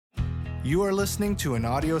You are listening to an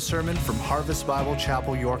audio sermon from Harvest Bible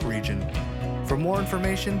Chapel, York Region. For more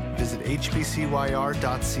information, visit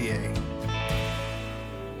hbcyr.ca.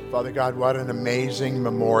 Father God, what an amazing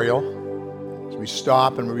memorial as we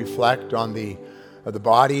stop and we reflect on the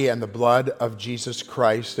body and the blood of Jesus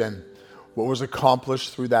Christ and what was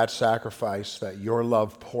accomplished through that sacrifice, that your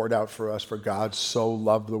love poured out for us, for God so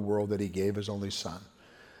loved the world that he gave his only Son.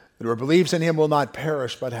 That whoever believes in him will not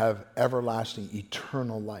perish but have everlasting,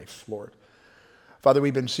 eternal life, Lord. Father,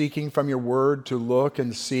 we've been seeking from your word to look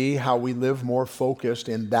and see how we live more focused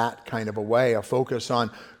in that kind of a way, a focus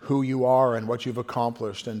on who you are and what you've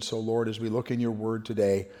accomplished. And so, Lord, as we look in your word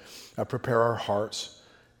today, prepare our hearts,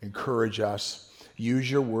 encourage us.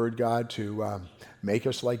 Use your word, God, to make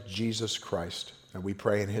us like Jesus Christ. And we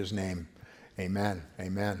pray in his name. Amen.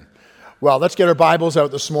 Amen. Well, let's get our Bibles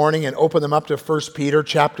out this morning and open them up to 1 Peter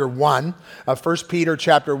chapter 1. 1 Peter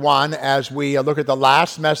chapter 1 as we look at the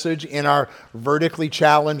last message in our Vertically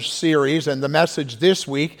Challenged series. And the message this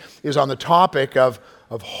week is on the topic of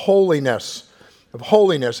holiness. Of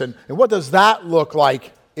holiness. And what does that look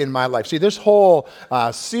like in my life? See, this whole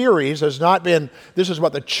series has not been, this is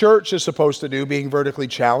what the church is supposed to do, being vertically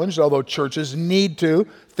challenged, although churches need to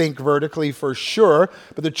think vertically for sure,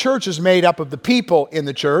 but the church is made up of the people in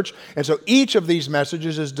the church, and so each of these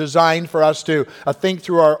messages is designed for us to think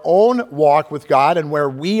through our own walk with God and where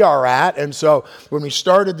we are at. And so when we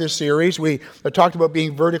started this series, we talked about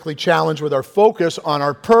being vertically challenged with our focus on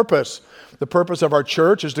our purpose. The purpose of our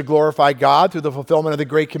church is to glorify God through the fulfillment of the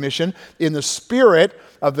Great Commission in the spirit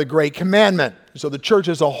of the Great Commandment. So the church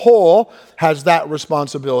as a whole has that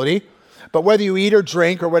responsibility. But whether you eat or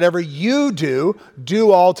drink or whatever you do,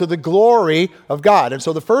 do all to the glory of God. And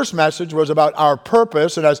so the first message was about our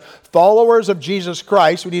purpose. And as followers of Jesus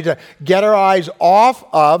Christ, we need to get our eyes off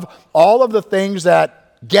of all of the things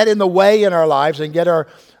that get in the way in our lives and get our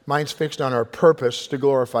minds fixed on our purpose to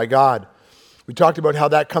glorify God. We talked about how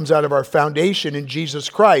that comes out of our foundation in Jesus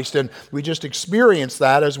Christ, and we just experienced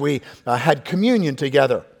that as we had communion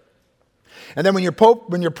together. And then when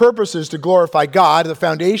your purpose is to glorify God, the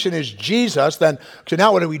foundation is Jesus, then so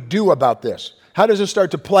now what do we do about this? How does this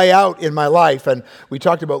start to play out in my life? And we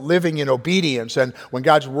talked about living in obedience, and when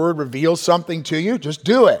God's word reveals something to you, just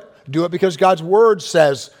do it. Do it because God's word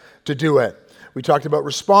says to do it. We talked about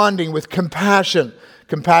responding with compassion.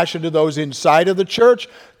 Compassion to those inside of the church,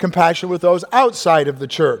 compassion with those outside of the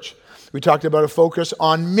church. We talked about a focus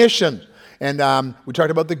on mission, and we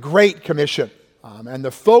talked about the Great Commission, and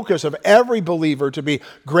the focus of every believer to be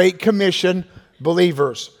Great Commission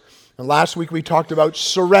believers. And last week we talked about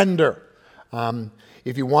surrender.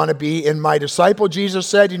 If you want to be in my disciple, Jesus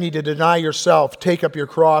said, you need to deny yourself, take up your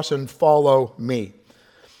cross, and follow me.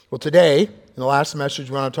 Well, today, in the last message,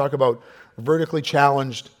 we want to talk about vertically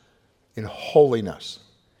challenged in holiness,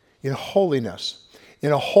 in a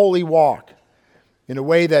holy walk, in a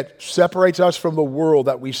way that separates us from the world,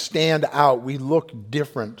 that we stand out, we look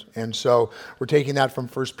different. And so we're taking that from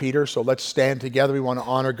 1 Peter, so let's stand together. We want to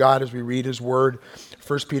honor God as we read his word.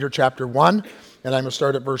 1 Peter chapter 1, and I'm going to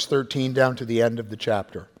start at verse 13 down to the end of the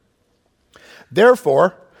chapter.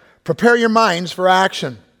 Therefore, prepare your minds for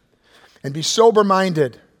action, and be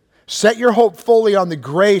sober-minded. Set your hope fully on the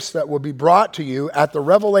grace that will be brought to you at the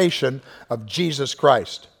revelation of Jesus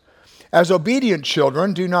Christ. As obedient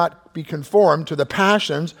children, do not be conformed to the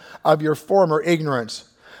passions of your former ignorance.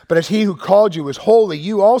 But as he who called you is holy,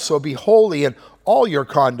 you also be holy in all your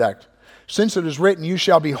conduct. Since it is written, you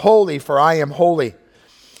shall be holy, for I am holy.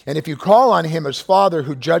 And if you call on him as Father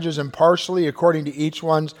who judges impartially according to each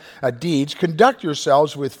one's deeds, conduct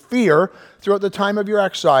yourselves with fear throughout the time of your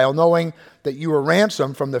exile, knowing that you were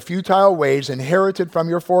ransomed from the futile ways inherited from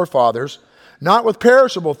your forefathers, not with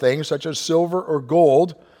perishable things such as silver or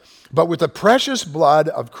gold, but with the precious blood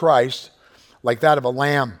of Christ, like that of a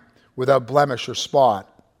lamb, without blemish or spot.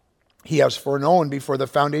 He has foreknown before the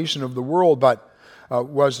foundation of the world, but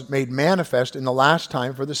was made manifest in the last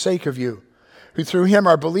time for the sake of you, who through him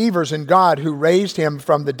are believers in God, who raised him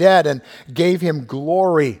from the dead and gave him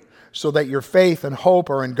glory, so that your faith and hope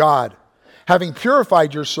are in God. Having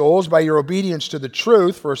purified your souls by your obedience to the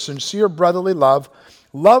truth for a sincere brotherly love,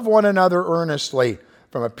 love one another earnestly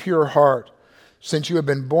from a pure heart, since you have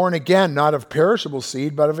been born again, not of perishable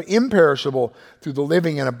seed, but of imperishable, through the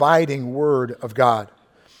living and abiding word of God.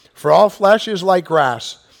 For all flesh is like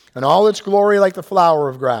grass, and all its glory like the flower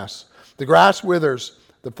of grass. The grass withers,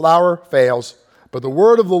 the flower fails, but the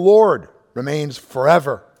word of the Lord remains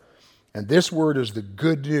forever. And this word is the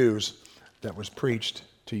good news that was preached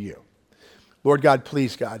to you. Lord God,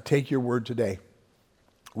 please, God, take your word today.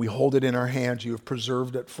 We hold it in our hands. You have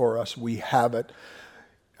preserved it for us. We have it.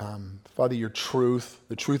 Father, your truth,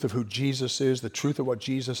 the truth of who Jesus is, the truth of what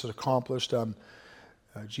Jesus has accomplished.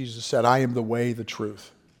 Jesus said, I am the way, the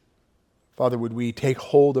truth. Father, would we take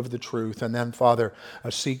hold of the truth and then, Father,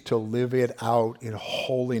 seek to live it out in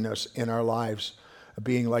holiness in our lives,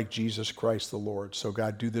 being like Jesus Christ the Lord. So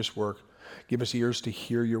God, do this work. Give us ears to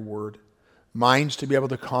hear your word, minds to be able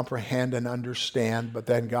to comprehend and understand, but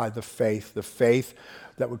then, God, the faith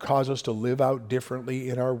that would cause us to live out differently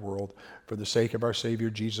in our world for the sake of our Savior,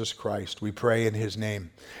 Jesus Christ. We pray in his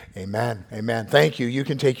name. Amen. Amen. Thank you. You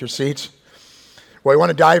can take your seats. Well, I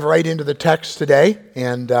want to dive right into the text today,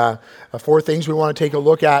 and 4 things we want to take a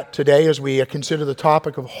look at today as we consider the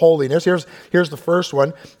topic of holiness. Here's the first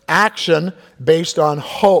one: action based on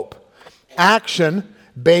hope. Action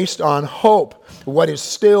based on hope. What is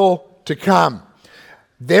still to come.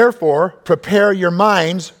 Therefore, prepare your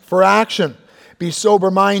minds for action. Be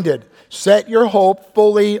sober-minded. Set your hope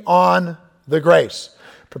fully on the grace.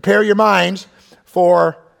 Prepare your minds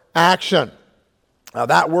for action.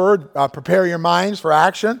 That word, prepare your minds for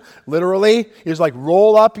action, literally is like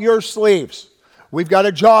roll up your sleeves. We've got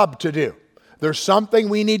a job to do. There's something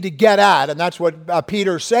we need to get at, and that's what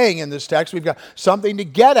Peter's saying in this text. We've got something to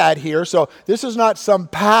get at here. So this is not some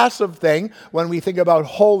passive thing when we think about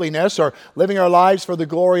holiness or living our lives for the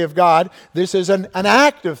glory of God. This is an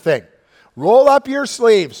active thing. Roll up your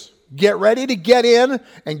sleeves. Get ready to get in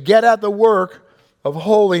and get at the work of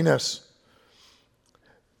holiness.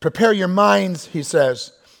 Prepare your minds, he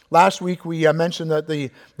says. Last week we mentioned that the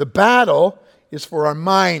battle is for our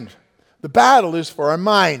mind. The battle is for our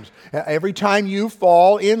mind. Every time you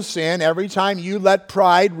fall in sin, every time you let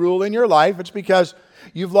pride rule in your life, it's because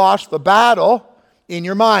you've lost the battle in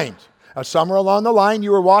your mind. Somewhere along the line,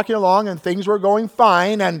 you were walking along and things were going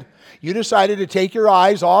fine, and you decided to take your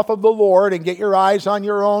eyes off of the Lord and get your eyes on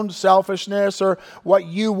your own selfishness or what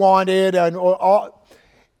you wanted, and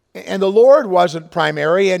the Lord wasn't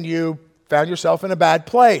primary, and you found yourself in a bad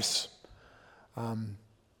place.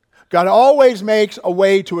 God always makes a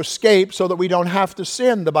way to escape so that we don't have to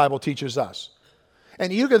sin, the Bible teaches us.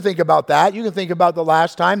 And you can think about that. You can think about the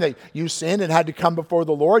last time that you sinned and had to come before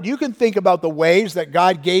the Lord. You can think about the ways that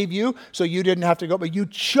God gave you so you didn't have to go. But you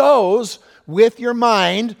chose with your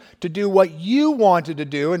mind to do what you wanted to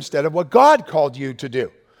do instead of what God called you to do.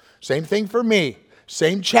 Same thing for me.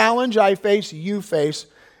 Same challenge I face, you face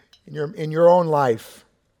in your own life.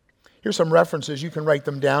 Here's some references. You can write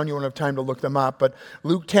them down. You won't have time to look them up. But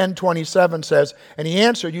Luke 10:27 says, and he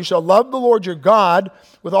answered, you shall love the Lord your God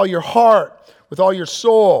with all your heart, with all your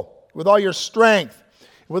soul, with all your strength,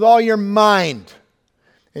 with all your mind,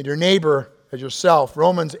 and your neighbor as yourself.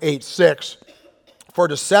 Romans 8:6. For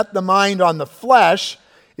to set the mind on the flesh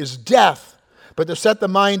is death, but to set the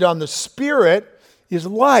mind on the Spirit is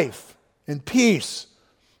life and peace.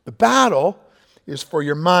 The battle is for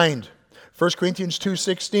your mind. 1 Corinthians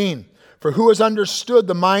 2:16. For who has understood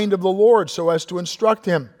the mind of the Lord so as to instruct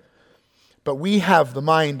him? But we have the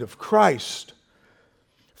mind of Christ.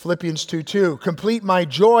 Philippians 2:2. Complete my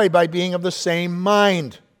joy by being of the same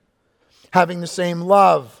mind, having the same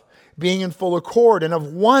love, being in full accord and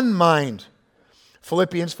of one mind.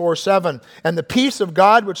 Philippians 4:7. And the peace of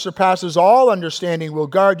God, which surpasses all understanding, will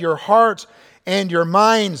guard your hearts and your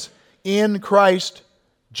minds in Christ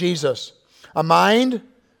Jesus. A mind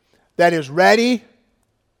that is ready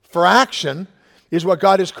for action is what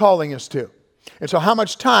God is calling us to. And so how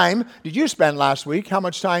much time did you spend last week? How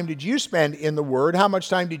much time did you spend in the Word? How much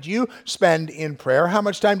time did you spend in prayer? How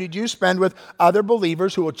much time did you spend with other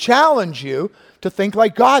believers who will challenge you to think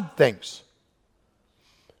like God thinks?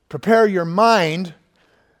 Prepare your mind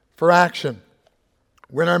for action.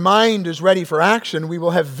 When our mind is ready for action, we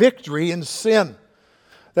will have victory in sin.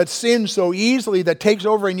 That sin so easily that takes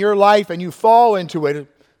over in your life and you fall into it.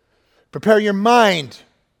 Prepare your mind.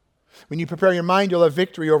 When you prepare your mind, you'll have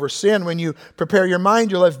victory over sin. When you prepare your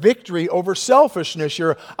mind, you'll have victory over selfishness.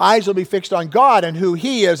 Your eyes will be fixed on God and who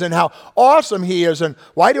He is and how awesome He is and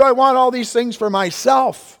why do I want all these things for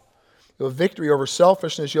myself? You'll have victory over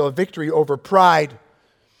selfishness. You'll have victory over pride.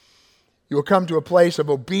 You will come to a place of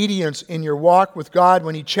obedience in your walk with God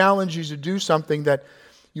when He challenges you to do something that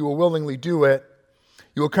you will willingly do it.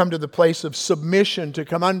 You will come to the place of submission to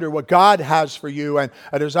come under what God has for you and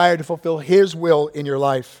a desire to fulfill His will in your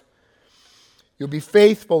life. You'll be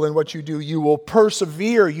faithful in what you do. You will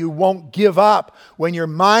persevere. You won't give up. When your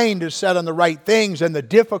mind is set on the right things and the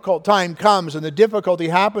difficult time comes and the difficulty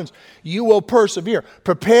happens, you will persevere.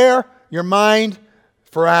 Prepare your mind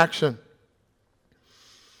for action.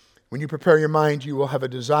 When you prepare your mind, you will have a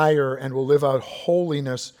desire and will live out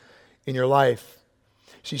holiness in your life.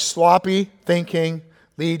 See, sloppy thinking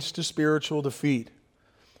leads to spiritual defeat.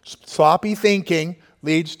 Sloppy thinking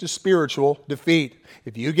leads to spiritual defeat.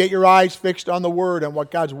 If you get your eyes fixed on the Word and what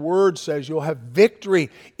God's Word says, you'll have victory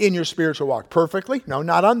in your spiritual walk. Perfectly? No,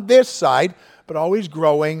 not on this side, but always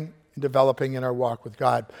growing and developing in our walk with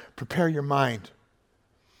God. Prepare your mind.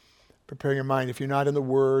 Prepare your mind. If you're not in the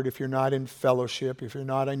Word, if you're not in fellowship, if you're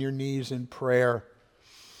not on your knees in prayer,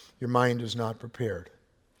 your mind is not prepared.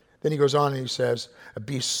 Then he goes on and he says,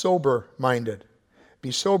 be sober-minded.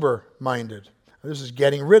 Be sober-minded. This is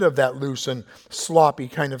getting rid of that loose and sloppy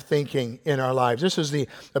kind of thinking in our lives. This is the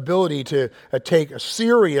ability to take a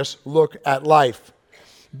serious look at life.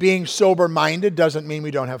 Being sober-minded doesn't mean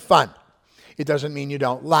we don't have fun. It doesn't mean you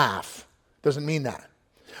don't laugh. It doesn't mean that.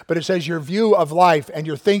 But it says your view of life and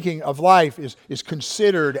your thinking of life is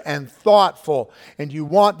considered and thoughtful, and you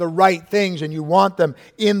want the right things and you want them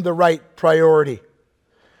in the right priority. It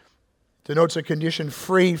denotes a condition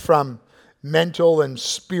free from mental and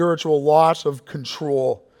spiritual loss of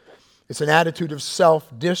control. It's an attitude of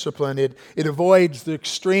self-discipline. It avoids the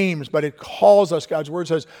extremes, but it calls us, God's Word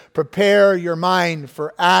says, prepare your mind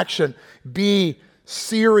for action. Be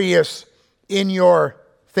serious in your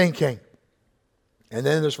thinking. And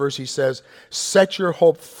then in this verse he says, set your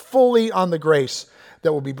hope fully on the grace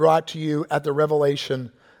that will be brought to you at the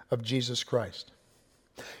revelation of Jesus Christ.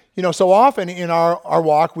 You know, so often in our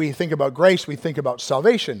walk, we think about grace, we think about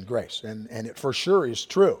salvation grace, and it for sure is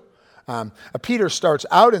true. Peter starts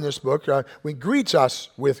out in this book, he greets us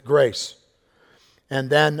with grace. And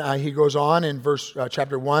then he goes on in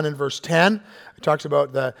chapter 1 and verse 10, he talks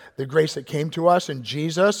about the grace that came to us in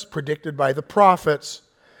Jesus, predicted by the prophets.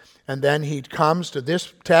 And then he comes to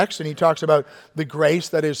this text and he talks about the grace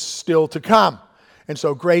that is still to come. And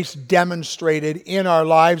so grace demonstrated in our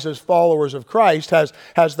lives as followers of Christ has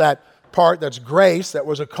that part that's grace that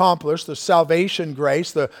was accomplished, the salvation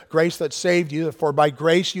grace, the grace that saved you. For by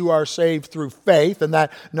grace you are saved through faith, and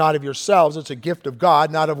that not of yourselves. It's a gift of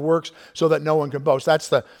God, not of works, so that no one can boast. That's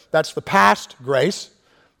the past grace.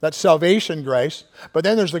 That's salvation grace. But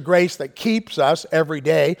then there's the grace that keeps us every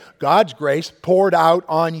day. God's grace poured out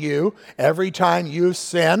on you every time you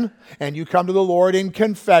sin and you come to the Lord in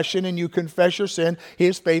confession and you confess your sin. He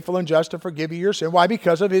is faithful and just to forgive you your sin. Why?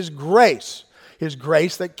 Because of His grace. His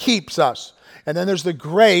grace that keeps us. And then there's the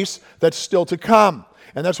grace that's still to come.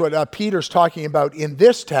 And that's what Peter's talking about in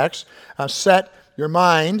this text. Set your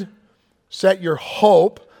mind, set your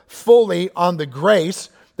hope fully on the grace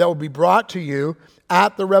that will be brought to you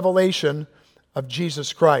at the revelation of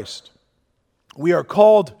Jesus Christ. We are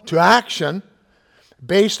called to action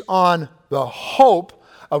based on the hope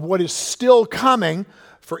of what is still coming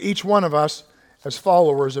for each one of us as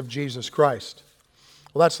followers of Jesus Christ.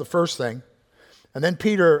 Well, that's the first thing. And then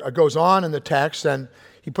Peter goes on in the text and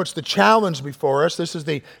he puts the challenge before us. This is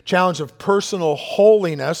the challenge of personal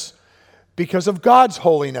holiness because of God's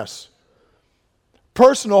holiness.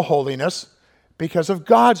 Personal holiness because of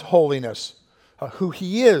God's holiness. Who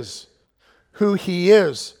He is. Who He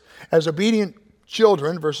is. As obedient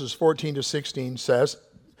children, verses 14 to 16 says,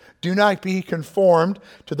 do not be conformed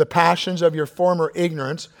to the passions of your former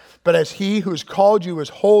ignorance, but as He who's called you is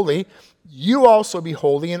holy, you also be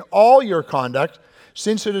holy in all your conduct,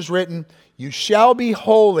 since it is written, you shall be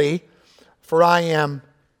holy, for I am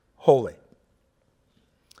holy.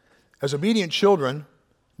 As obedient children,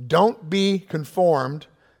 don't be conformed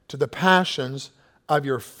to the passions of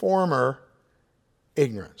your former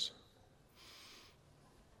ignorance.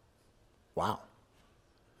 Wow.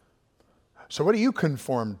 So what are you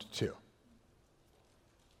conformed to?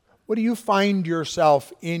 What do you find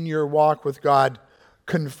yourself in your walk with God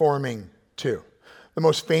conforming to? The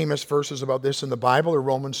most famous verses about this in the Bible are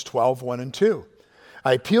Romans 12, 1 and 2.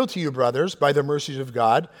 I appeal to you, brothers, by the mercies of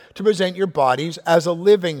God, to present your bodies as a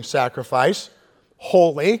living sacrifice,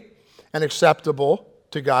 holy and acceptable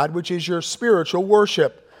to God, which is your spiritual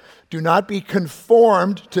worship. Do not be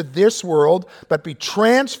conformed to this world, but be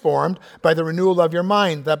transformed by the renewal of your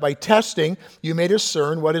mind, that by testing you may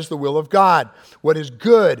discern what is the will of God, what is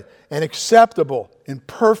good and acceptable and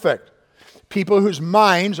perfect. People whose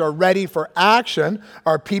minds are ready for action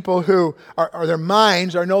are people who their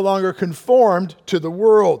minds are no longer conformed to the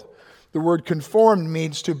world. The word conformed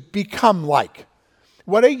means to become like.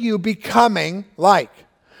 What are you becoming like?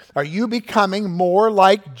 Are you becoming more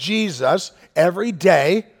like Jesus every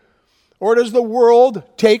day? Or does the world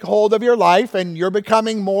take hold of your life and you're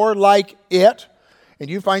becoming more like it? And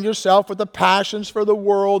you find yourself with the passions for the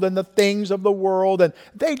world and the things of the world, and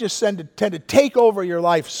they just tend to take over your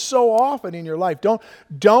life so often in your life.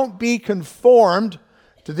 Don't be conformed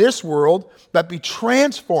to this world, but be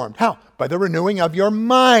transformed. How? By the renewing of your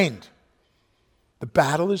mind. The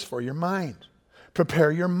battle is for your mind.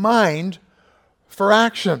 Prepare your mind for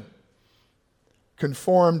action.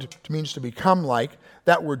 Conformed means to become like.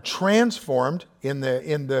 That word transformed in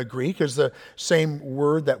the Greek is the same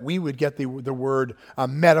word that we would get the word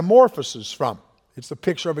metamorphosis from. It's the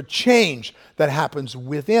picture of a change that happens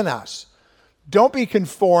within us. Don't be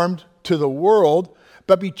conformed to the world,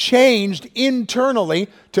 but be changed internally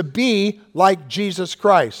to be like Jesus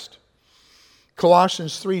Christ.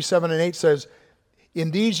 Colossians 3:7-8 says,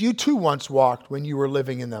 "In these you too once walked when you were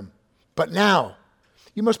living in them. But now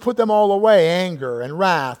you must put them all away, anger and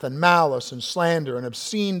wrath and malice and slander and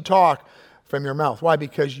obscene talk from your mouth." Why?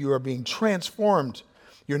 Because you are being transformed.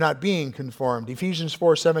 You're not being conformed. Ephesians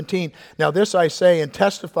 4:17, "Now this I say and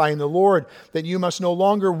testify in the Lord, that you must no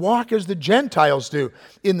longer walk as the Gentiles do,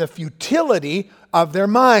 in the futility of their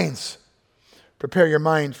minds." Prepare your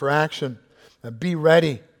mind for action. Be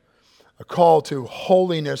ready. A call to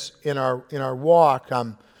holiness in our walk.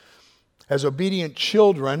 As obedient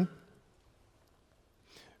children,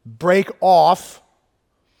 break off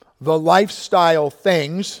the lifestyle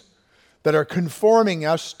things that are conforming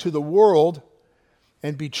us to the world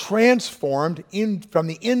and be transformed from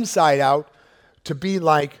the inside out to be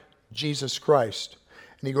like Jesus Christ.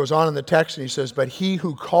 And he goes on in the text and he says, "But he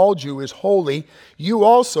who called you is holy. You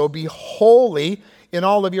also be holy in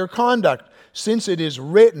all of your conduct. Since it is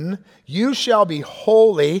written, you shall be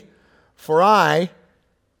holy, for I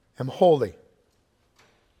am holy."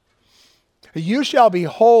 You shall be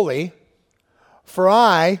holy, for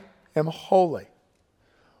I am holy.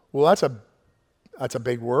 Well, that's a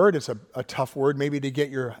big word. It's a tough word maybe to get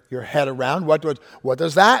your head around. What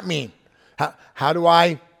does that mean? How do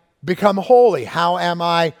I become holy? How am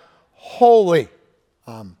I holy?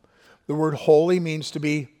 The word holy means to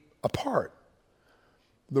be apart.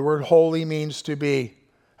 The word holy means to be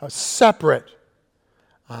separate.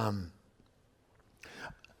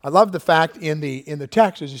 I love the fact in the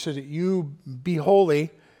text as he says that you be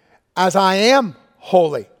holy as I am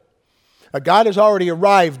holy. God has already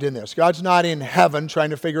arrived in this. God's not in heaven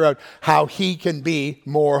trying to figure out how he can be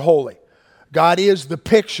more holy. God is the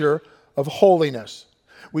picture of holiness.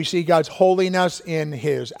 We see God's holiness in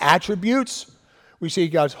his attributes. We see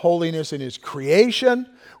God's holiness in his creation.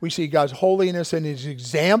 We see God's holiness in his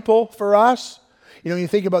example for us. You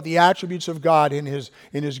think about the attributes of God in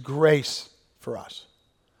his grace for us.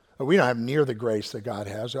 We don't have near the grace that God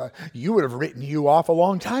has. You would have written you off a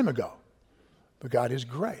long time ago. But God is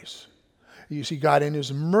grace. You see God in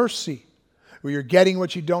his mercy, where you're getting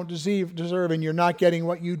what you don't deserve and you're not getting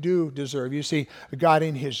what you do deserve. You see God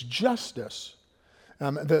in his justice.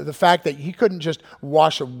 The fact that he couldn't just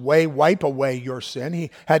wipe away your sin.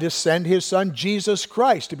 He had to send his son, Jesus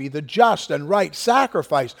Christ, to be the just and right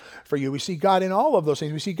sacrifice for you. We see God in all of those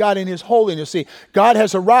things. We see God in his holiness. See, God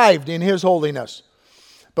has arrived in his holiness.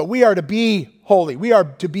 But we are to be holy. We are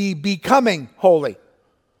to be becoming holy.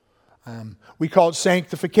 We call it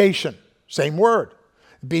sanctification. Same word.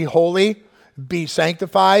 Be holy, be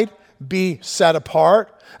sanctified, be set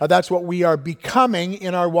apart. That's what we are becoming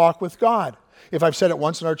in our walk with God. If I've said it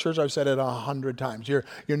once in our church, I've said it 100 times. You're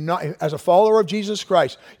not, as a follower of Jesus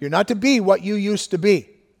Christ, you're not to be what you used to be.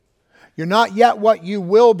 You're not yet what you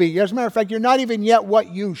will be. As a matter of fact, you're not even yet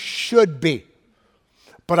what you should be.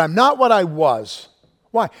 But I'm not what I was.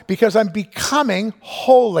 Why? Because I'm becoming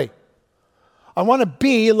holy. I want to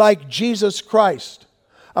be like Jesus Christ.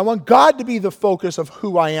 I want God to be the focus of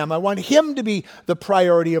who I am. I want him to be the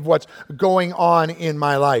priority of what's going on in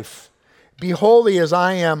my life. Be holy as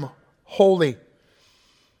I am holy.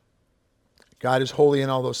 God is holy in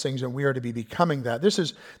all those things, and we are to be becoming that. This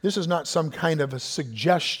is not some kind of a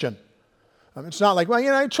suggestion. It's not like,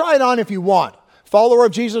 well, try it on if you want. Follower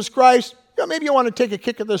of Jesus Christ, maybe you want to take a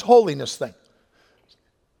kick at this holiness thing.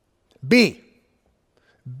 Be.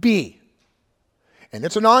 And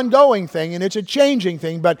it's an ongoing thing, and it's a changing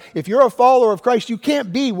thing, but if you're a follower of Christ, you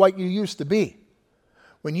can't be what you used to be.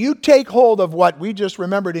 When you take hold of what we just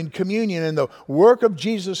remembered in communion and the work of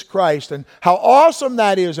Jesus Christ and how awesome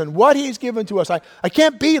that is and what he's given to us, I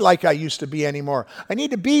can't be like I used to be anymore. I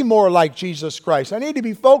need to be more like Jesus Christ. I need to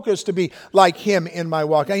be focused to be like him in my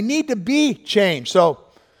walk. I need to be changed. So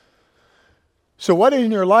what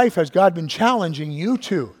in your life has God been challenging you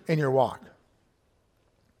to in your walk?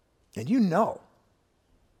 And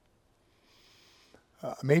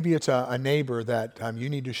maybe it's a neighbor that you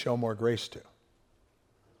need to show more grace to,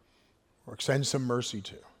 or extend some mercy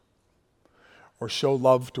to, or show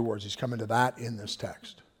love towards. He's coming to that in this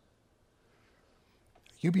text.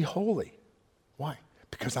 You be holy. Why?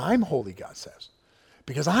 Because I'm holy, God says.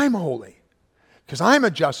 Because I'm holy. Because I'm a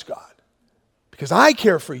just God. Because I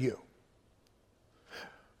care for you.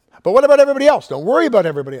 But what about everybody else? Don't worry about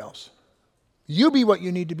everybody else. You be what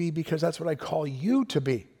you need to be, because that's what I call you to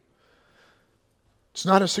be. It's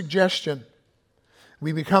not a suggestion.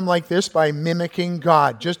 We become like this by mimicking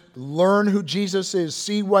God. Just learn who Jesus is.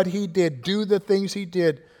 See what He did. Do the things He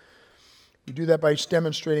did. We do that by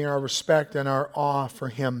demonstrating our respect and our awe for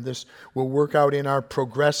Him. This will work out in our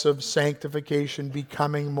progressive sanctification,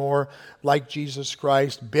 becoming more like Jesus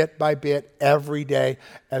Christ, bit by bit, every day,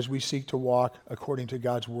 as we seek to walk according to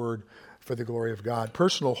God's Word for the glory of God.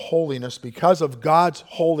 Personal holiness, because of God's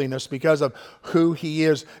holiness, because of who He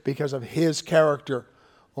is, because of His character.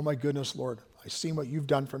 Oh my goodness, Lord, I've seen what You've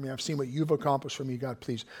done for me. I've seen what You've accomplished for me. God,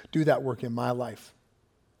 please do that work in my life.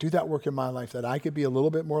 Do that work in my life, that I could be a little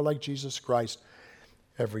bit more like Jesus Christ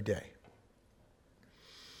every day.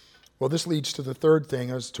 Well, this leads to the third thing,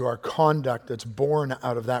 as to our conduct that's born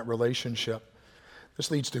out of that relationship. This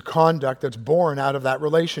leads to conduct that's born out of that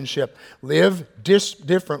relationship. Live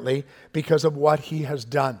differently because of what He has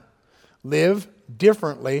done. Live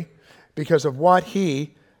differently because of what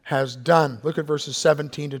He has done. Look at verses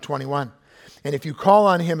 17 to 21. And if you call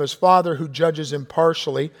on Him as Father who judges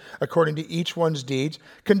impartially according to each one's deeds,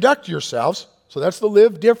 conduct yourselves. So that's the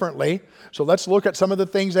live differently. So let's look at some of the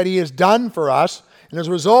things that He has done for us. And as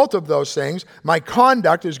a result of those things, my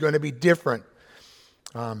conduct is going to be different.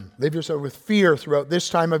 Live yourself with fear throughout this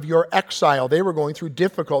time of your exile. They were going through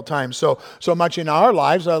difficult times. So much in our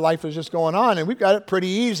lives, our life is just going on, and we've got it pretty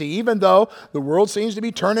easy. Even though the world seems to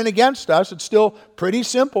be turning against us, it's still pretty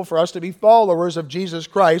simple for us to be followers of Jesus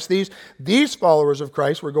Christ. These followers of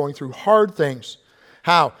Christ were going through hard things.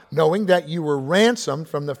 How? Knowing that you were ransomed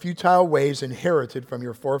from the futile ways inherited from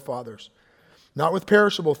your forefathers. Not with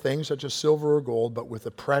perishable things such as silver or gold, but with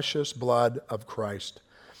the precious blood of Christ,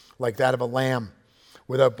 like that of a lamb,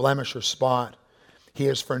 without blemish or spot. He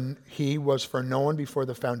was foreknown before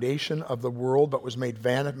the foundation of the world, but was made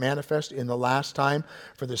manifest in the last time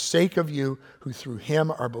for the sake of you, who through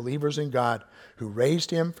Him are believers in God, who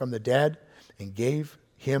raised Him from the dead and gave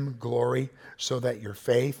Him glory, so that your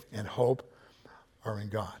faith and hope are in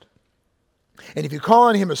God. And if you call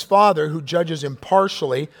on Him as Father, who judges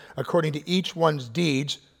impartially according to each one's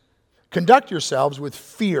deeds, conduct yourselves with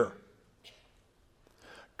fear.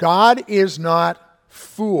 God is not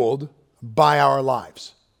fooled by our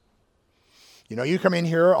lives. You know, you come in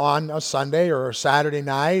here on a Sunday or a Saturday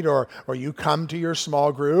night, or you come to your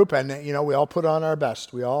small group, and, you know, we all put on our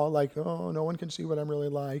best. We all like, oh, no one can see what I'm really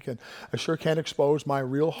like, and I sure can't expose my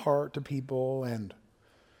real heart to people, and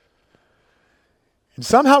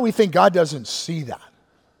somehow we think God doesn't see that.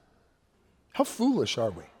 How foolish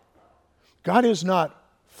are we? God is not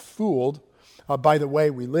fooled by the way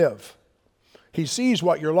we live. He sees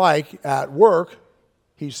what you're like at work.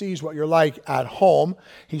 He sees what you're like at home.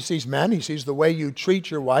 He sees men. He sees the way you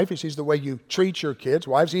treat your wife. He sees the way you treat your kids.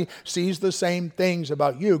 Wives, He sees the same things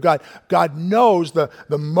about you. God knows the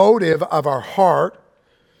motive of our heart.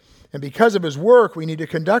 And because of His work, we need to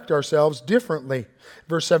conduct ourselves differently.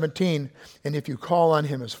 Verse 17, and if you call on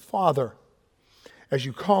Him as Father, as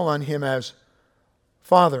you call on Him as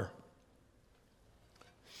Father.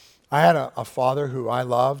 I had a father who I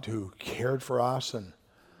loved, who cared for us, and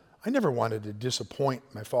I never wanted to disappoint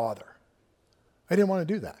my father. I didn't want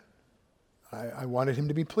to do that. I wanted him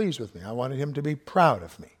to be pleased with me. I wanted him to be proud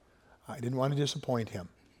of me. I didn't want to disappoint him.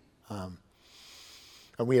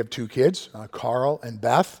 And we have two kids, Carl and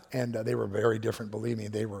Beth, and they were very different. Believe me,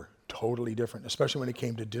 they were totally different, especially when it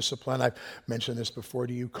came to discipline. I've mentioned this before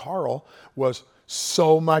to you. Carl was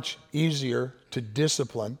so much easier to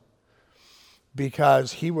discipline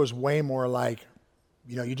because he was way more like,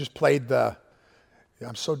 you know, you just played the,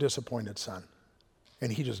 I'm so disappointed, son.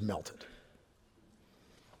 And he just melted.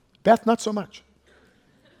 Beth, not so much.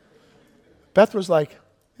 Beth was like,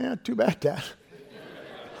 yeah, too bad, Dad.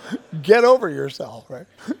 Get over yourself, right?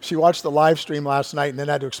 She watched the live stream last night and then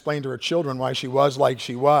had to explain to her children why she was like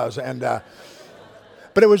she was. But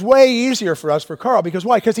it was way easier for us, for Carl, because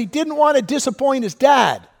why? Because he didn't want to disappoint his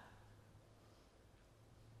dad.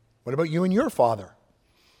 What about you and your father?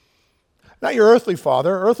 Not your earthly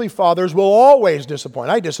father. Earthly fathers will always disappoint.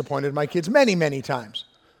 I disappointed my kids many, many times.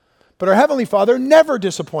 But our Heavenly Father never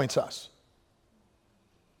disappoints us.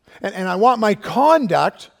 And I want my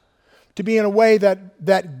conduct to be in a way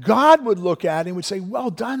that God would look at and would say,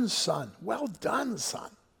 well done, son. Well done,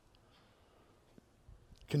 son.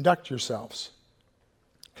 Conduct yourselves.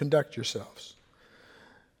 Conduct yourselves.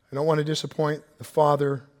 I don't want to disappoint the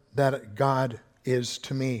Father that God is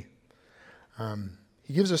to me.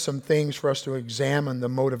 He gives us some things for us to examine the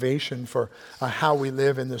motivation for how we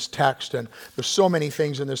live in this text. And there's so many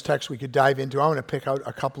things in this text we could dive into. I want to pick out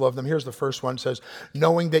a couple of them. Here's the first one. It says,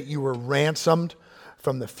 knowing that you were ransomed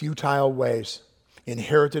from the futile ways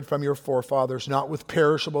inherited from your forefathers, not with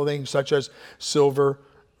perishable things such as silver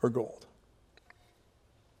or gold.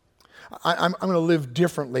 I'm going to live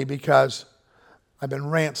differently because I've been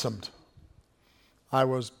ransomed. I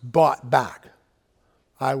was bought back.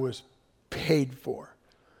 I was paid for.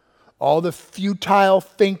 All the futile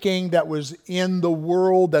thinking that was in the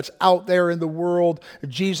world, that's out there in the world,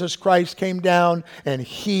 Jesus Christ came down and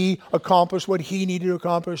He accomplished what He needed to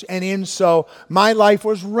accomplish. And in so, my life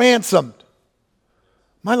was ransomed.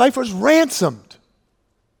 My life was ransomed.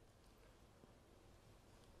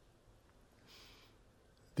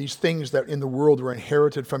 These things that in the world were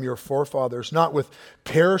inherited from your forefathers, not with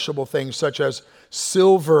perishable things such as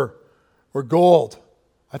silver or gold.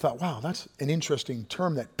 I thought, wow, that's an interesting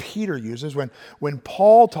term that Peter uses. When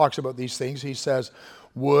Paul talks about these things, he says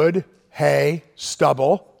wood, hay,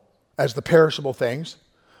 stubble as the perishable things,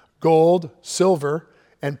 gold, silver,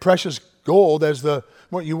 and precious gold as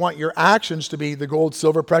what you want your actions to be, the gold,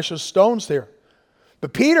 silver, precious stones there.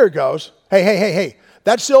 But Peter goes, hey,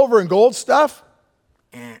 that silver and gold stuff,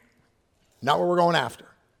 not what we're going after.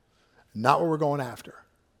 Not what we're going after.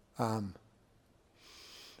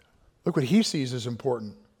 Look what he sees as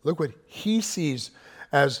important. Look what he sees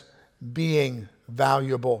as being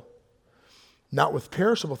valuable. Not with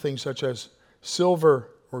perishable things such as silver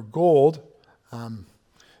or gold.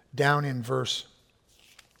 Down in verse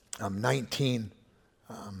 19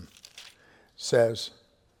 says,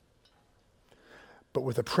 but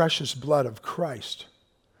with the precious blood of Christ,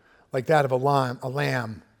 like that of a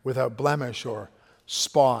lamb without blemish or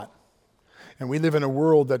spot. And we live in a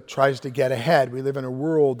world that tries to get ahead. We live in a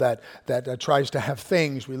world that tries to have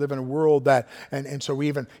things. We live in a world that, and so we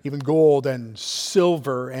even gold and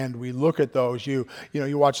silver, and we look at those. You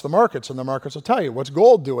watch the markets, and the markets will tell you what's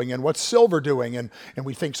gold doing and what's silver doing, and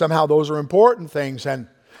we think somehow those are important things. And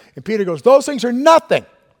Peter goes, those things are nothing.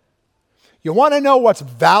 You want to know what's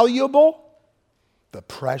valuable? The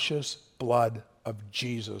precious blood of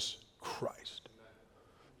Jesus Christ.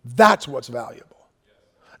 That's what's valuable.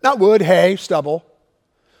 Not wood, hay, stubble.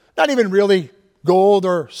 Not even really gold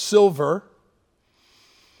or silver.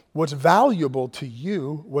 What's valuable to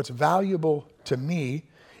you, what's valuable to me,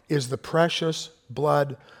 is the precious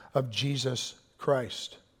blood of Jesus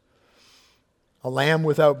Christ. A lamb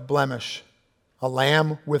without blemish. A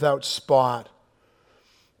lamb without spot.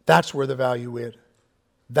 That's where the value is.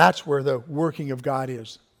 That's where the working of God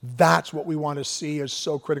is. That's what we want to see as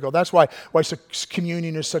so critical. That's why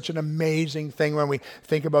communion is such an amazing thing when we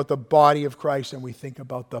think about the body of Christ and we think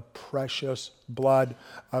about the precious blood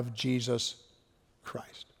of Jesus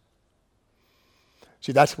Christ.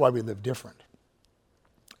 See, that's why we live different.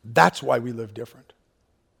 That's why we live different.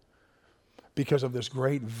 Because of this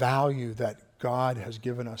great value that God has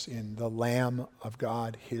given us in the Lamb of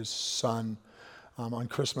God, His Son. On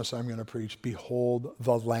Christmas, I'm going to preach, behold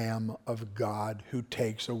the Lamb of God who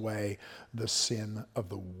takes away the sin of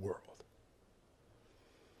the world.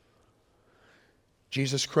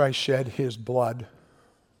 Jesus Christ shed His blood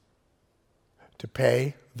to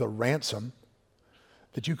pay the ransom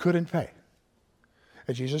that you couldn't pay.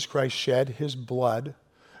 And Jesus Christ shed His blood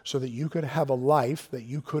so that you could have a life that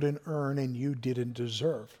you couldn't earn and you didn't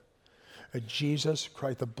deserve. Jesus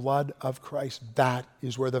Christ, the blood of Christ, that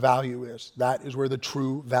is where the value is. That is where the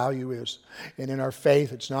true value is. And in our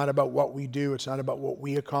faith, it's not about what we do. It's not about what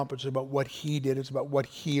we accomplish. It's about what He did. It's about what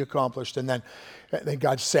He accomplished. And then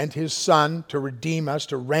God sent His Son to redeem us,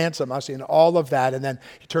 to ransom us in all of that. And then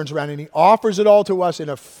He turns around and He offers it all to us in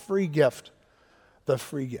a free gift. The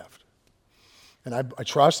free gift. And I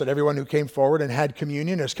trust that everyone who came forward and had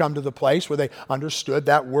communion has come to the place where they understood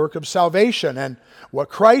that work of salvation and what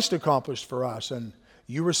Christ accomplished for us. And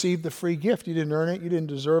you received the free gift. You didn't earn it. You didn't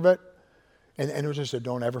deserve it. And it was just said,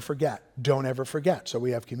 don't ever forget. Don't ever forget. So we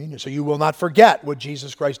have communion. So you will not forget what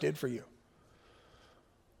Jesus Christ did for you.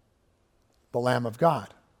 The Lamb of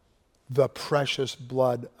God. The precious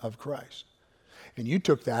blood of Christ. And you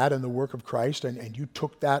took that and the work of Christ and you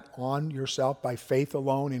took that on yourself by faith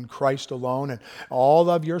alone, in Christ alone, and all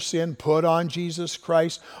of your sin put on Jesus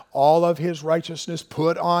Christ, all of His righteousness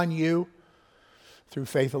put on you through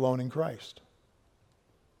faith alone in Christ.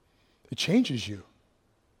 It changes you.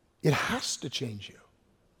 It has to change you.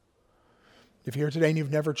 If you're here today and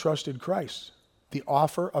you've never trusted Christ, the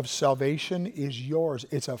offer of salvation is yours.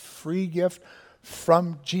 It's a free gift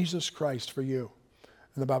from Jesus Christ for you.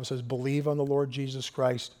 And the Bible says, believe on the Lord Jesus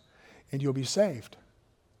Christ and you'll be saved.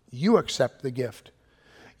 You accept the gift.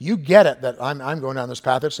 You get it that I'm going down this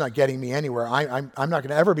path. It's not getting me anywhere. I'm not going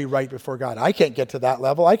to ever be right before God. I can't get to that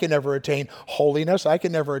level. I can never attain holiness. I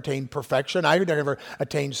can never attain perfection. I can never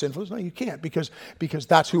attain sinfulness. No, you can't because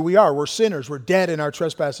that's who we are. We're sinners. We're dead in our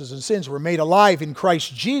trespasses and sins. We're made alive in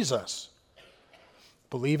Christ Jesus.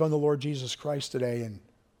 Believe on the Lord Jesus Christ today and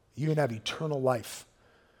you can have eternal life.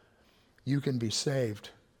 you can be saved,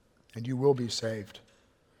 and you will be saved.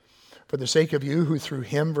 For the sake of you who through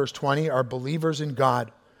him, verse 20, are believers in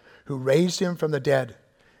God, who raised him from the dead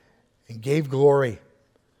and gave glory,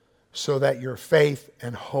 so that your faith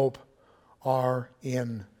and hope are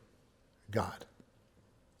in God.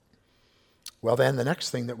 Well, then, the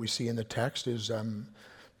next thing that we see in the text is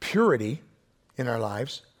purity in our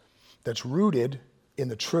lives that's rooted in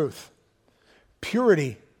the truth.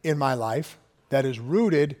 Purity in my life that is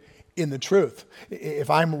rooted in the truth. If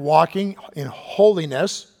I'm walking in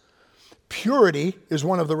holiness, purity is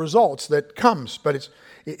one of the results that comes, but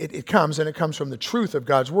it comes from the truth of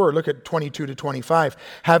God's word. Look at 22 to 25.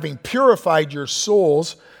 Having purified your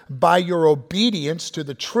souls by your obedience to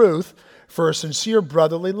the truth for a sincere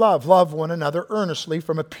brotherly love. Love one another earnestly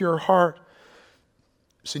from a pure heart,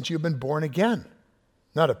 since you've been born again,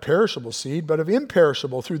 not of perishable seed, but of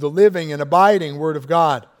imperishable, through the living and abiding word of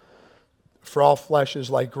God. For all flesh is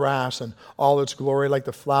like grass, and all its glory like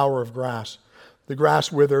the flower of grass. The grass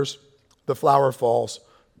withers, the flower falls,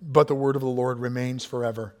 but the word of the Lord remains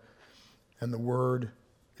forever. And the word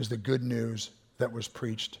is the good news that was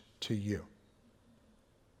preached to you.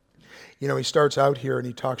 You know, he starts out here and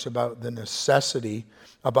he talks about the necessity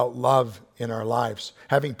about love in our lives.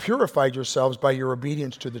 Having purified yourselves by your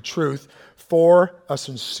obedience to the truth for a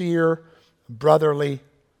sincere brotherly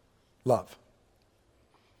love.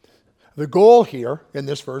 The goal here in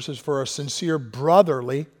this verse is for a sincere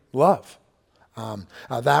brotherly love.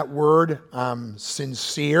 That word,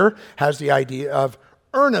 sincere, has the idea of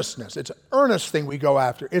earnestness. It's an earnest thing we go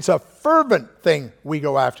after. It's a fervent thing we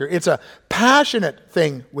go after. It's a passionate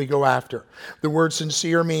thing we go after. The word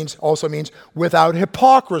sincere also means without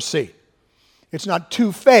hypocrisy. It's not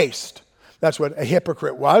two-faced. That's what a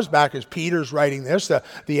hypocrite was. Back as Peter's writing this,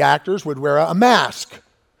 the actors would wear a mask,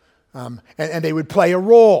 and they would play a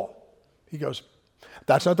role. He goes,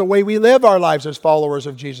 that's not the way we live our lives as followers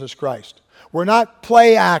of Jesus Christ. We're not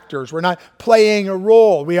play actors. We're not playing a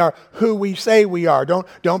role. We are who we say we are.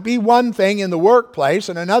 Don't be one thing in the workplace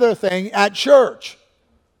and another thing at church.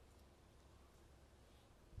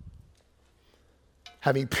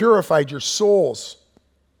 Having purified your souls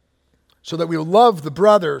so that we will love the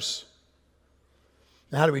brothers.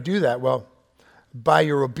 And how do we do that? Well, by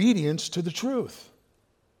your obedience to the truth.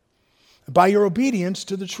 By your obedience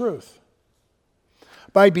to the truth.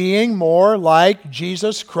 By being more like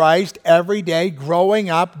Jesus Christ every day, growing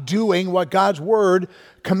up, doing what God's word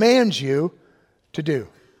commands you to do.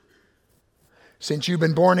 Since you've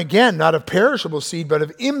been born again, not of perishable seed, but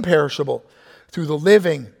of imperishable, through the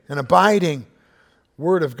living and abiding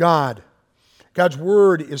word of God. God's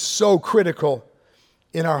word is so critical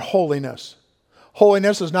in our holiness.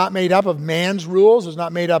 Holiness is not made up of man's rules. It's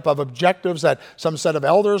not made up of objectives that some set of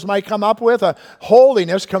elders might come up with.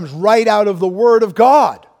 Holiness comes right out of the Word of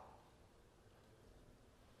God.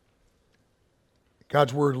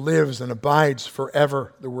 God's Word lives and abides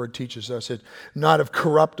forever, the Word teaches us. It's not of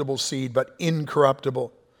corruptible seed, but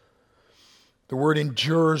incorruptible. The Word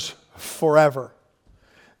endures forever.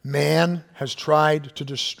 Man has tried to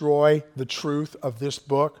destroy the truth of this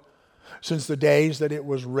book since the days that it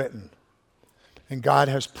was written. And God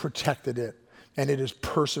has protected it, and it has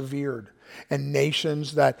persevered. And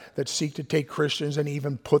nations that seek to take Christians and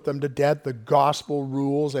even put them to death, the gospel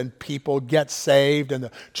rules and people get saved, and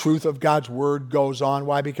the truth of God's word goes on.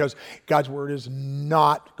 Why? Because God's word is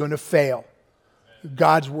not going to fail.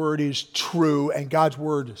 God's word is true, and God's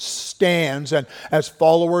word stands. And as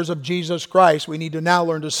followers of Jesus Christ, we need to now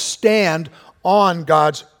learn to stand on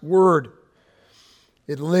God's word.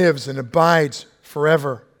 It lives and abides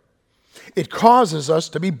forever. It causes us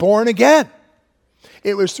to be born again.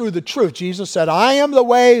 It was through the truth. Jesus said, I am the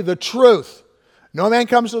way, the truth. No man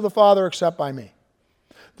comes to the Father except by me.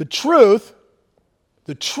 The truth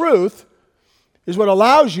is what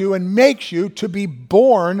allows you and makes you to be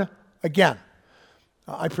born again.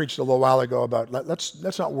 I preached a little while ago about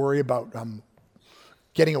let's not worry about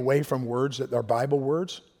getting away from words that are Bible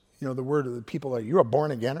words. You know, the word of the people are, you a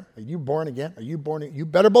born againer? Are you born again? Are you born again? You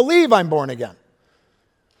better believe I'm born again.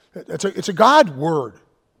 It's a God word.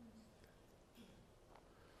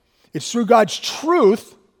 It's through God's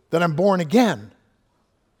truth that I'm born again.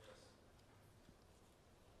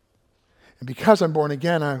 And because I'm born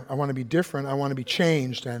again, I want to be different. I want to be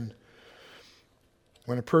changed. And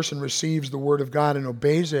when a person receives the word of God and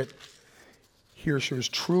obeys it, he or she is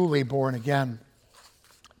truly born again.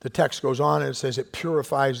 The text goes on and it says it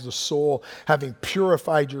purifies the soul, having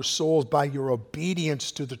purified your souls by your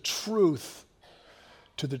obedience to the truth.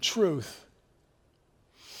 To the truth.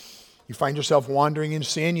 You find yourself wandering in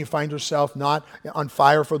sin. You find yourself not on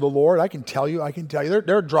fire for the Lord. I can tell you.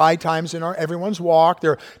 There are dry times in everyone's walk.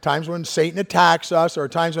 There are times when Satan attacks us. There are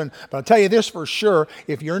times when, but I'll tell you this for sure.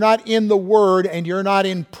 If you're not in the Word and you're not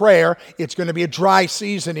in prayer, it's going to be a dry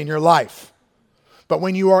season in your life. But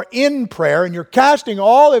when you are in prayer and you're casting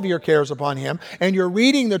all of your cares upon Him and you're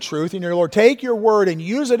reading the truth and you're, Lord, take your Word and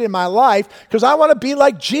use it in my life because I want to be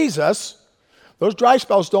like Jesus, those dry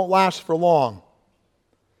spells don't last for long.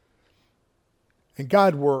 And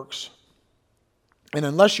God works. And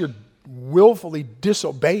unless you're willfully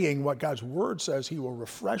disobeying what God's Word says, He will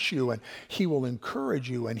refresh you and He will encourage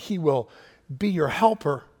you and He will be your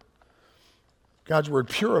helper. God's Word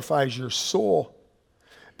purifies your soul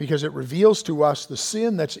because it reveals to us the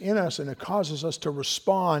sin that's in us and it causes us to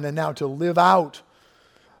respond and now to live out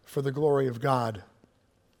for the glory of God.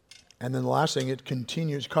 And then the last thing,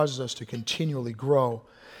 it causes us to continually grow.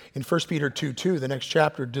 In 1 Peter 2:2, the next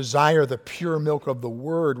chapter, desire the pure milk of the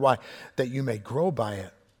Word. Why? That you may grow by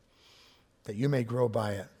it. That you may grow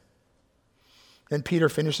by it. Then Peter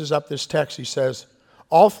finishes up this text. He says,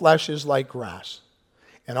 all flesh is like grass,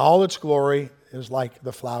 and all its glory is like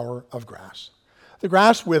the flower of grass. The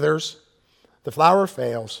grass withers, the flower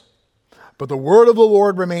fails, but the word of the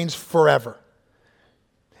Lord remains forever.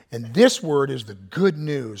 And this word is the good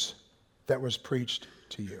news that was preached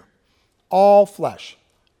to you. All flesh.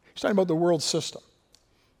 He's talking about the world system.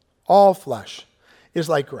 All flesh is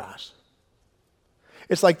like grass.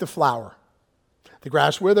 It's like the flower. The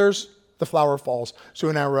grass withers, the flower falls. Sue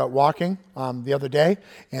and I were out walking the other day,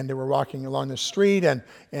 and we were walking along the street, and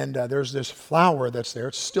there's this flower that's there.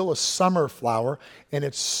 It's still a summer flower, and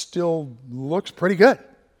it still looks pretty good.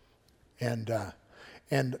 And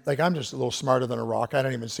like I'm just a little smarter than a rock. I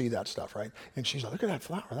don't even see that stuff, right? And she's like, look at that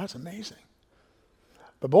flower. That's amazing.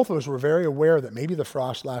 But both of us were very aware that maybe the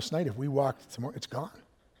frost last night, if we walked tomorrow, it's gone.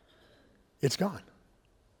 It's gone.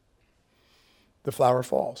 The flower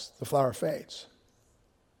falls. The flower fades.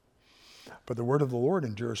 But the word of the Lord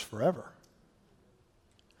endures forever.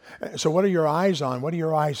 So what are your eyes on? What are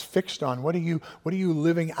your eyes fixed on? What are you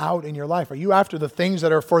living out in your life? Are you after the things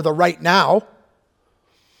that are for the right now?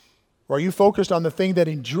 Or are you focused on the thing that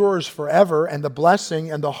endures forever and the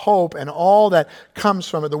blessing and the hope and all that comes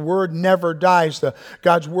from it? The word never dies.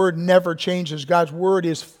 God's word never changes. God's word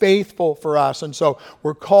is faithful for us. And so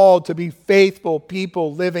we're called to be faithful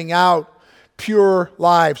people living out pure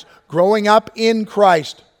lives, growing up in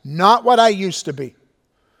Christ, not what I used to be,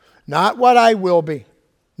 not what I will be,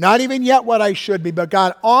 not even yet what I should be, but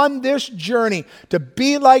God, on this journey to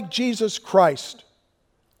be like Jesus Christ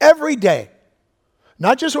every day.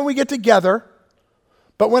 Not just when we get together,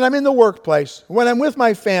 but when I'm in the workplace, when I'm with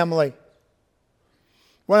my family,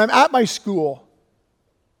 when I'm at my school.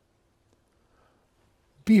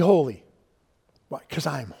 Be holy. Why? Because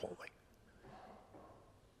I am holy.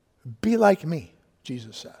 Be like me,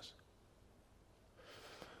 Jesus says.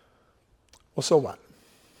 Well, so what?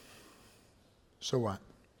 So what?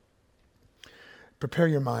 Prepare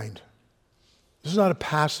your mind. This is not a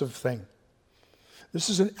passive thing. This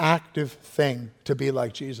is an active thing to be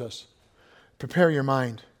like Jesus. Prepare your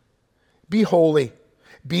mind. Be holy.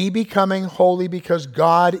 Be becoming holy because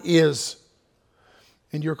God is,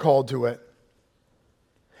 and you're called to it.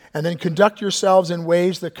 And then conduct yourselves in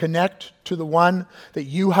ways that connect to the one that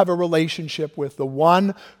you have a relationship with, the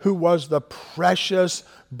one who was the precious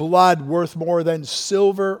blood worth more than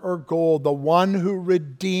silver or gold, the one who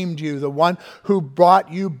redeemed you, the one who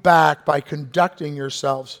brought you back by conducting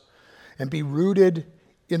yourselves. And be rooted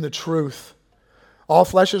in the truth. All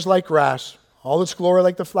flesh is like grass, all its glory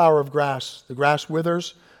like the flower of grass. The grass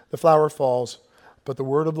withers, the flower falls, but the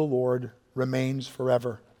word of the Lord remains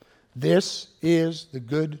forever. This is the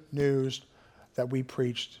good news that we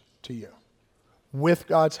preached to you. With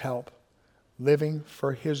God's help, living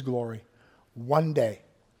for His glory, one day,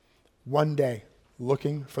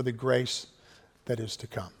 looking for the grace that is to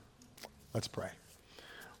come. Let's pray.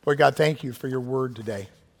 Lord God, thank you for your word today.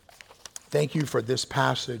 Thank you for this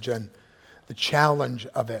passage and the challenge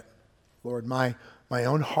of it. Lord, my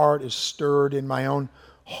own heart is stirred in my own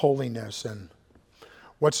holiness and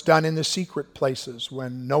what's done in the secret places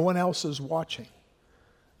when no one else is watching.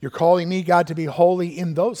 You're calling me, God, to be holy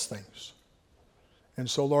in those things. And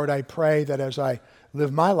so, Lord, I pray that as I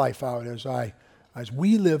live my life out, as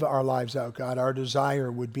we live our lives out, God, our desire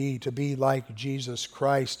would be to be like Jesus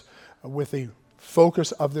Christ with the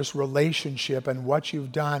focus of this relationship and what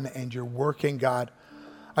you've done and you're working, God.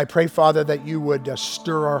 I pray, Father, that you would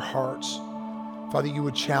stir our hearts. Father, you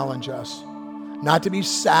would challenge us not to be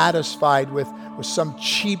satisfied with some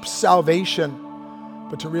cheap salvation,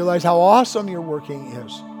 but to realize how awesome your working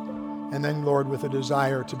is And then, Lord, with a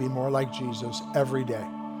desire to be more like Jesus every day,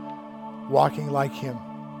 walking like him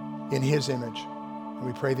in his image. And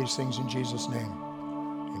we pray these things in Jesus' name.